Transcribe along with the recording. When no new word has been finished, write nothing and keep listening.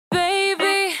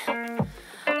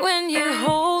you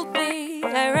hold me,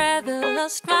 I'd rather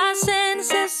lost my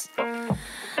senses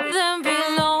than be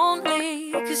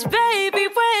lonely. 'Cause baby,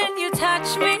 when you touch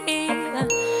me,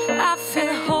 I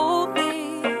feel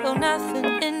holy. Oh,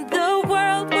 nothing in the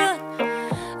world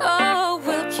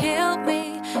will kill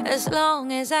me as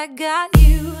long as I got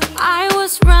you. I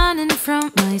was running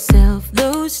from myself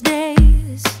those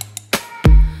days,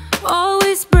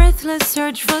 always breathless,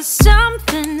 search for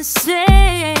something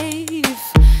safe.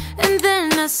 And then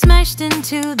I smashed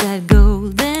into that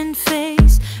golden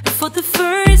face, and for the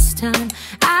first time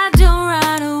I don't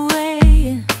run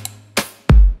away.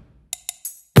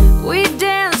 We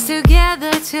danced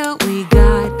together till we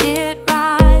got it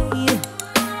right,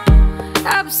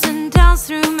 ups and downs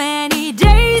through many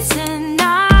days and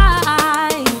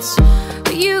nights.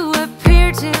 You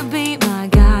appeared to be my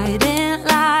guiding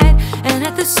light, and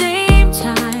at the same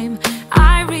time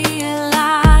I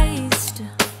realized,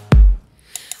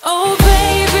 oh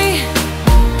baby,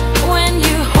 when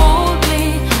you hold me,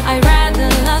 I'd rather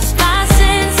lost my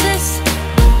senses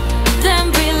than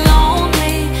be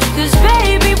lonely. 'Cause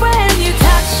baby, when you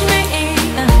touch me,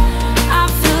 I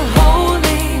feel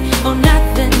holy. Oh,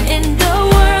 nothing in the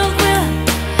world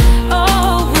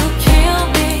will kill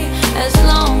me as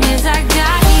long as I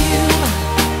got you.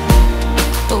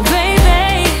 Oh baby,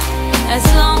 as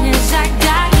long as I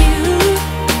got you.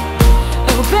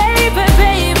 Oh baby,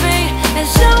 baby,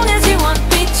 as long as you want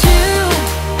me to.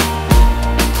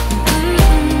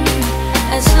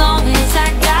 As long as I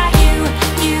got you,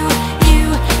 you.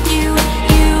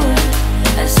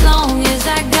 As long as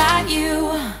I got you.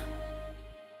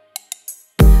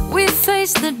 We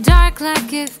faced the dark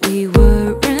like if we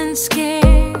weren't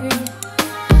scared,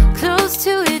 close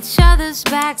to each other's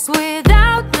backs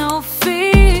without no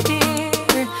fear.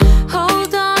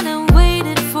 Hold on and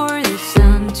waited for the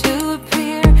sun to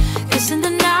appear, 'cause in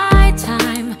the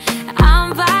nighttime I'm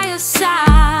by your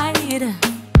side.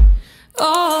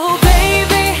 Oh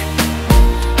baby,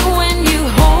 when you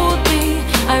hold me,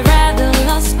 I'd rather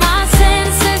lost my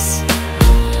senses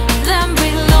than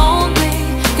be lonely.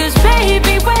 'Cause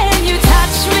baby, when you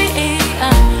touch me,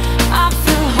 I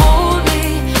feel holy.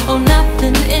 Oh,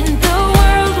 nothing in the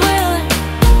world will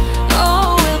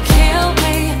kill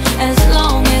me as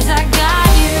long as I got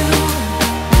you.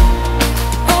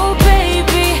 Oh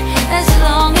baby, as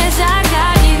long as I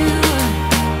got you.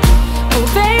 Oh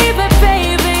baby,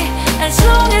 baby, as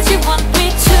long as you want me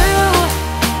to.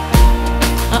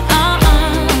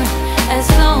 As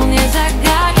long as I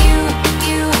got you,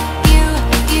 you.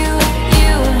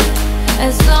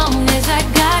 As long as I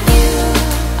got you.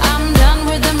 I'm done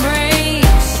with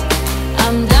embrace,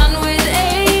 I'm done with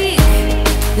ache,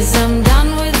 'cause I'm done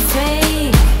with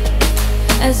fake.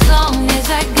 As long as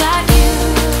I got you.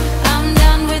 I'm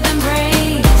done with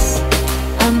embrace,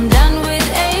 I'm done with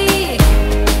ache,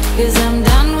 'cause I'm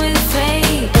done with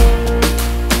fake.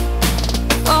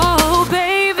 Oh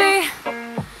baby,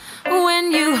 when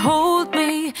you hold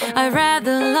me, I'd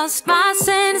rather lost my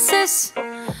senses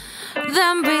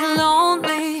than be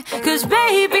lonely. 'Cause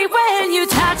baby, when you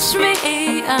touch me,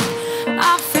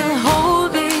 I feel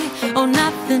holy. Oh,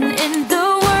 nothing in the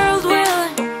world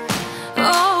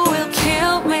will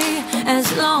kill me as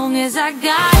long as I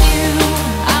got you.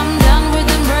 I'm done with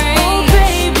embrace. Oh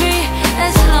baby,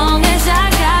 as long as I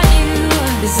got you.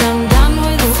 'Cause I'm done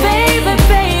with baby,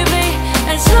 baby,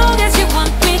 as long as you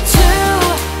want me to.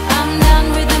 I'm done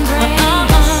with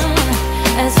embrace.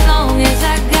 As long as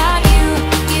I got you,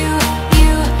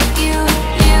 you.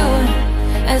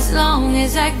 As long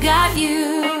as I got you.